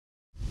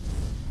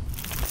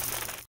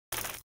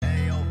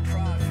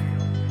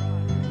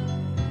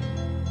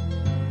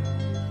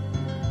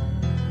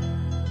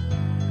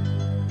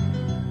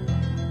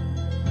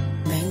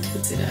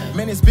Mix it up.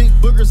 Man, it's big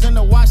boogers in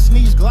the watch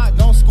sneeze. Glock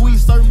don't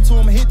squeeze, serve them to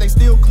them, hit, they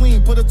still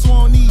clean. Put her 2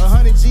 on knees.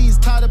 100 G's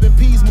tied up in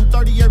peas. Move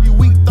 30 every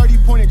week,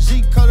 30-pointed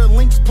G. Cut her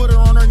links, put her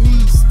on her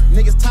knees.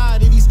 Niggas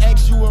tired of these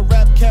acts, you a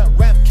rap cap,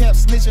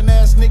 snitching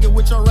ass nigga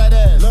with your rat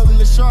ass. Lovely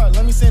LaShard,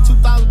 let me send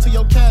 2,000 to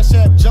your cash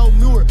app. Joe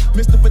Muir,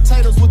 Mr.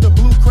 Potatoes with the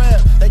blue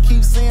crab. They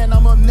keep saying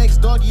I'm up next,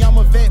 doggy, I'm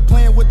a vet.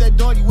 Playing with that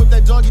doggy, whip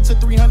that doggy to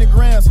 300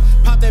 grams.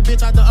 Pop that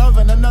bitch out the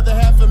oven, another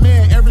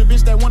 $500,000. Every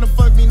bitch that wanna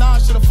fuck me now,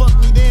 should've fucked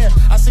me then.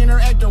 I seen her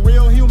acting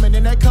real human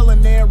in that color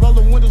nan.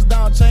 Rolling windows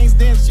down, chains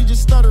dance, she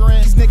just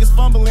stuttering. These niggas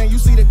fumbling, you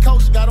see the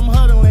coach, got them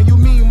huddling. You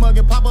mean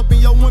mugging, pop up in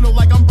your window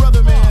like I'm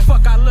brother man.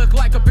 Fuck I look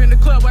like up in the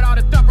club without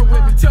a thumper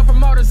with me. Tell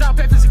promoters I'll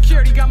pay for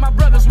security, got my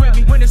brothers with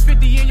me. When it's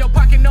 50 in your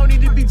pocket, no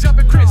need to be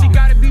jumping Chris. She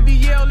got a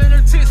BBL in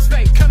her tits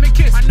fake, come and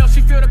kiss. I know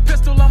she feel the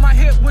pistol on my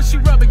hip when she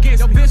rub against.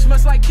 Yo bitch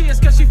must like kids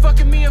cause she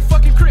fucking me and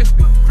fucking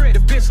crispy. The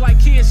bitch like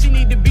kids, she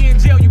need to be in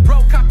jail. You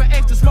broke, copper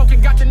extra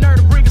smoking, got the nerve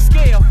to bring a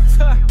scale.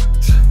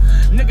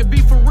 Nigga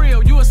be for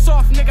real, you a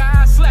soft nigga,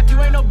 I slap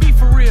you, ain't no beef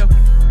for real.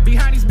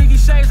 Behind these biggie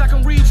shades, I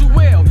can read you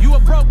well. You a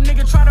broke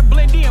nigga, try to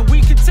blend in,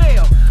 we can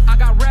tell. I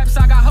got raps,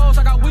 I got hoes,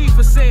 I got weed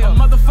for sale. A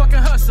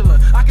motherfucking hustler,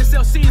 I can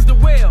sell seeds to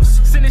whales.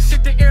 Sending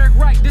shit to Eric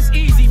Wright, this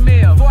easy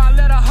mail. Before I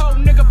let a hoe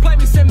nigga play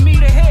me, send me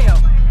to hell.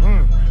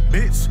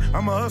 Bitch,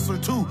 I'm a hustler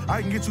too.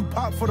 I can get you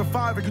pop for the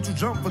 5 and get you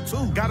jump for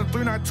 2. Got a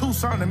 392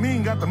 sound to me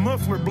and got the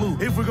muffler blue.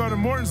 If we go to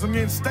Morton's, I'm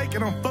getting steak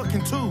and I'm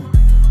fucking 2.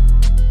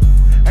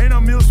 Ain't no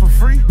meals for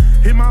free.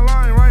 Hit my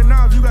line right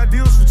now if you got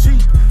deals for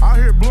cheap. Out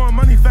here blowing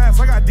money fast,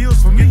 I got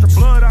deals for me. Get the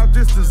blood out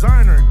this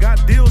designer,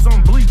 got deals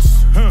on bleach.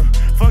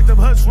 Fucked up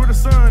huts, where the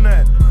sun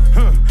at?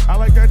 I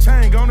like that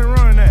chain, gonna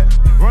run that.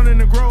 Running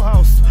the grow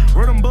house,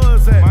 where them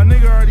buds at? My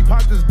nigga already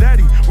popped his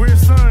daddy, where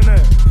his son at?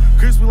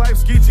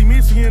 KrispyLife, Skeechy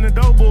Meechy, and the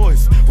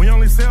DoughBoyz. We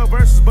only sell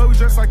verses, but we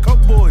dress like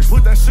Coke boys.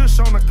 Put that shush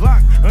on the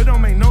Glock, it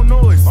don't make no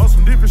noise. On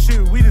some different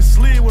shit, we just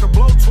slid with a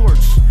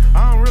blowtorch.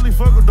 I don't really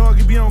fuck with dog,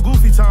 he be on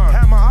goofy time.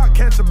 Had my hot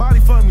catch a body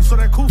for me, so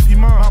that koofy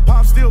mom. My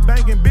pop still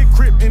banging big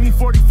crip, and he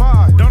 45.